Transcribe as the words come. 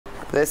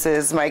This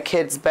is my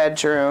kid's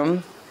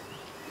bedroom.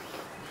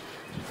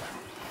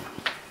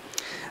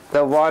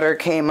 The water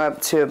came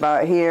up to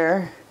about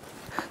here.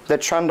 The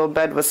trundle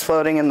bed was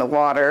floating in the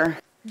water.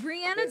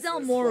 Brianna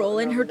Del Moral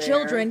and her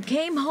children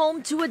came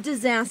home to a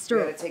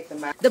disaster.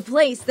 The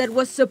place that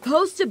was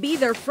supposed to be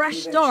their fresh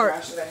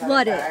start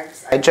flooded.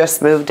 I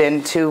just moved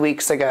in 2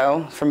 weeks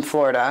ago from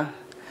Florida,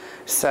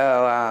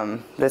 so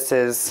this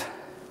is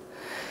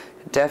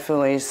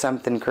definitely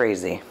something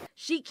crazy.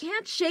 She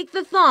can't shake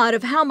the thought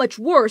of how much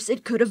worse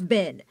it could have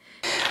been.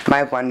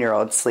 My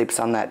 1-year-old sleeps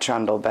on that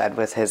trundle bed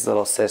with his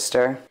little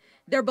sister.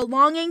 Their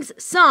belongings,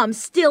 some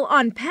still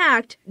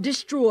unpacked,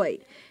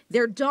 destroyed.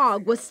 Their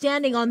dog was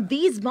standing on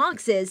these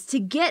boxes to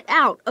get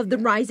out of the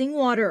rising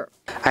water.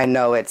 I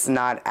know it's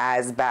not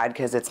as bad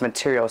because it's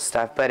material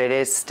stuff, but it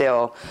is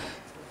still,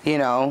 you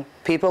know,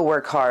 people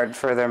work hard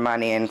for their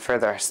money and for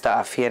their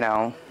stuff, you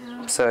know,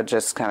 so it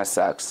just kind of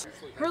sucks.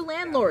 Her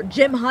landlord,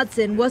 Jim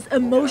Hudson, was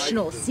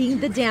emotional seeing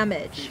the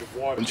damage.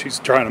 And she's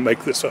trying to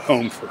make this a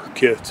home for her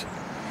kids.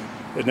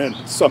 And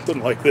then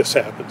something like this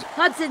happens.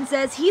 Hudson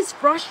says he's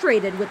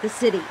frustrated with the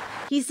city.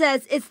 He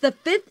says it's the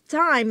 5th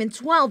time in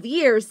 12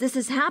 years this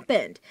has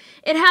happened.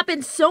 It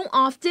happens so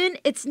often,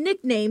 it's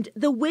nicknamed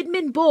the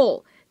Widman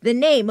Bowl, the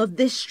name of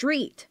this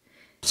street.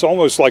 It's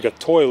almost like a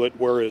toilet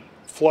where it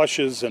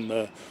flushes and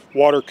the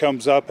water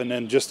comes up and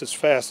then just as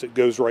fast it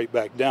goes right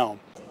back down.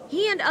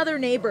 He and other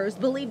neighbors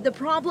believe the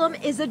problem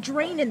is a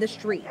drain in the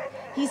street.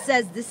 He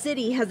says the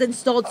city has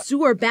installed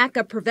sewer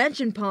backup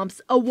prevention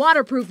pumps, a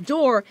waterproof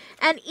door,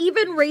 and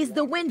even raised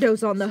the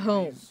windows on the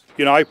home.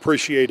 You know, I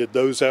appreciated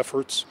those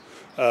efforts,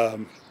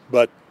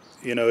 but,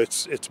 you know,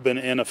 it's been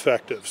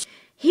ineffective.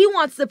 He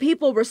wants the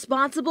people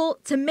responsible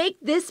to make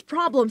this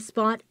problem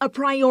spot a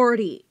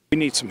priority. We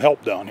need some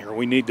help down here.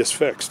 We need this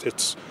fixed.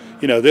 It's,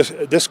 you know,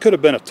 this could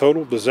have been a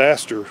total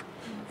disaster.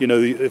 You know,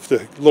 if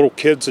the little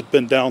kids had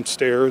been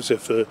downstairs,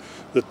 if the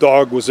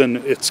dog was in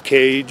its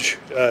cage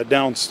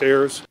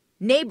downstairs.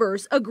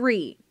 Neighbors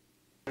agree.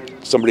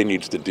 Somebody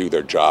needs to do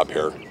their job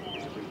here,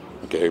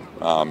 okay?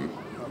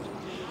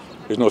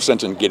 There's no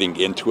sense in getting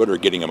into it or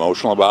getting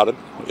emotional about it.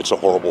 It's a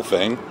horrible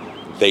thing.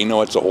 They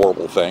know it's a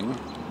horrible thing,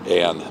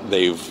 and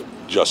they've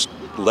just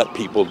let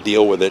people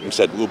deal with it and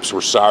said, oops,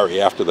 we're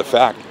sorry after the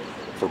fact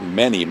for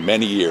many,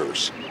 many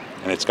years,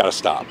 and it's got to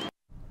stop.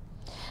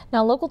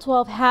 Now, Local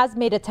 12 has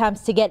made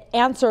attempts to get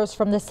answers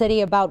from the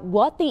city about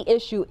what the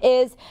issue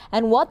is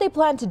and what they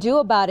plan to do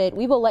about it.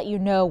 We will let you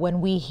know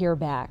when we hear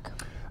back.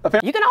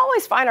 You can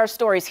always find our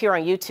stories here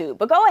on YouTube,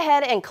 but go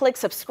ahead and click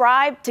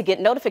subscribe to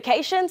get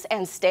notifications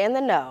and stay in the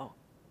know.